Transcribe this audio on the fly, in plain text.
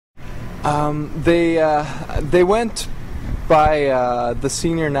They went by the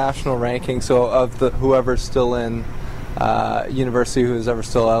senior national ranking, so of whoever's still in university, who's ever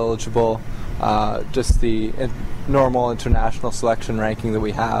still eligible, just the normal international selection ranking that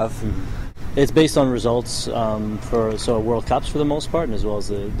we have. Mm-hmm. It's based on results for World Cups for the most part, and as well as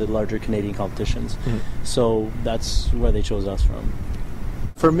the larger Canadian competitions. Mm-hmm. So that's where they chose us from.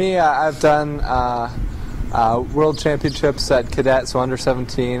 For me, I've done World Championships at cadet, so under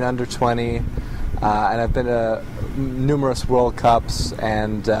 17, under 20, and I've been to numerous World Cups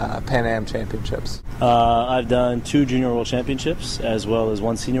and Pan Am Championships. I've done 2 Junior World Championships as well as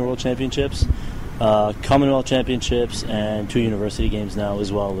 1 Senior World Championships, Commonwealth Championships, and 2 University Games now,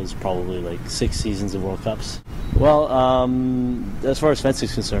 as well as probably like 6 seasons of World Cups. Well, as far as fencing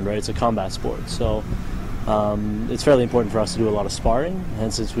is concerned, right, it's a combat sport, so it's fairly important for us to do a lot of sparring,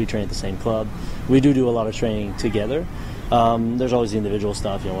 and since we train at the same club, we do a lot of training together. There's always the individual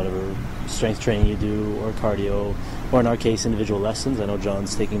stuff, whatever strength training you do, or cardio, or in our case, individual lessons. I know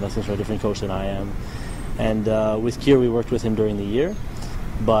John's taking lessons from a different coach than I am. And with Kier, we worked with him during the year,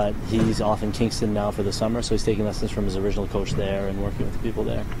 but he's off in Kingston now for the summer, so he's taking lessons from his original coach there and working with the people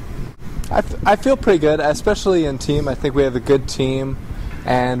there. I feel pretty good, especially in team. I think we have a good team,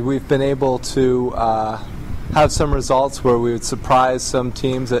 and we've been able to have some results where we would surprise some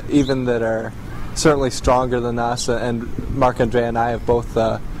teams that are certainly stronger than us. And Marc, Andre, and I have both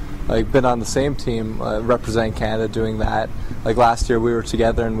been on the same team representing Canada doing that. Like last year we were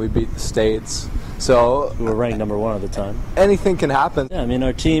together and we beat the States. So we were ranked number 1 at the time. Anything can happen. Yeah, I mean,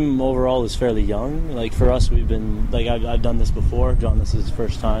 our team overall is fairly young. Like for us, we've been I've done this before. John, this is his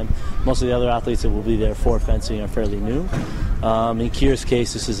first time. Most of the other athletes that will be there for fencing are fairly new. In Kier's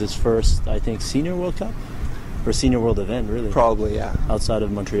case, this is his first, I think, Senior World Cup or Senior World event, really. Probably, yeah. Outside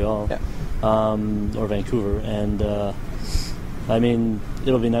of Montreal, yeah. Or Vancouver, and I mean,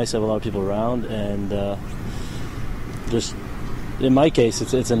 it'll be nice to have a lot of people around, and just. In my case,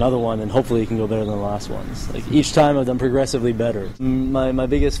 it's another one, and hopefully it can go better than the last ones. Like each time, I've done progressively better. My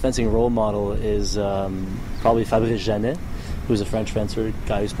biggest fencing role model is probably Fabrice Janet, who's a French fencer,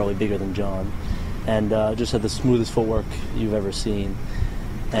 guy who's probably bigger than John, and just had the smoothest footwork you've ever seen.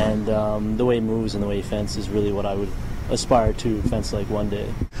 And the way he moves and the way he fences is really what I would aspire to fence like one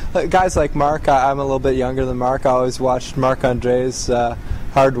day. Guys like Marc, I'm a little bit younger than Marc. I always watched Marc Andre's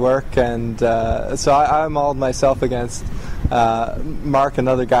hard work, and so I modeled myself against Marc and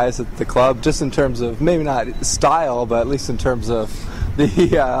other guys at the club, just in terms of maybe not style, but at least in terms of the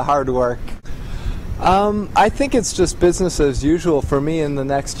hard work. I think it's just business as usual for me in the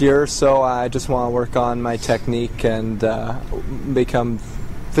next year or so. I just want to work on my technique and become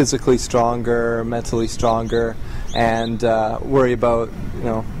physically stronger, mentally stronger, and worry about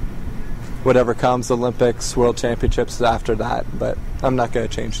whatever comes, Olympics, World Championships after that. But I'm not going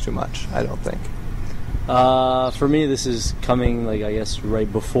to change too much, I don't think. For me, this is coming, I guess,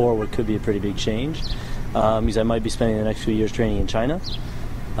 right before what could be a pretty big change, because I might be spending the next few years training in China,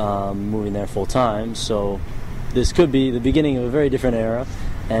 moving there full time. So this could be the beginning of a very different era,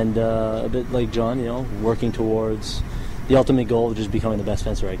 and a bit like John, working towards the ultimate goal of just becoming the best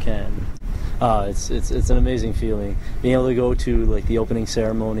fencer I can. It's an amazing feeling, being able to go to the opening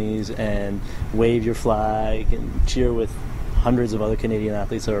ceremonies and wave your flag and cheer with hundreds of other Canadian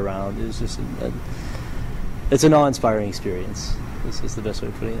athletes that are around. It's just it's an awe-inspiring experience. This is the best way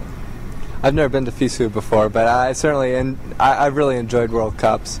of putting it. I've never been to FISU before, but I certainly I really enjoyed World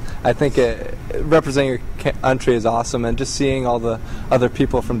Cups. I think representing your country is awesome, and just seeing all the other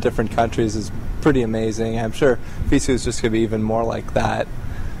people from different countries is pretty amazing. I'm sure FISU is just going to be even more like that.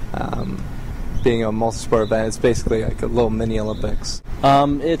 Being a multi-sport event, it's basically like a little mini Olympics.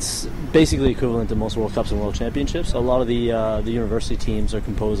 It's basically equivalent to most World Cups and World Championships. A lot of the university teams are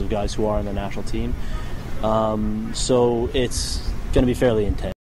composed of guys who are on the national team. So it's going to be fairly intense.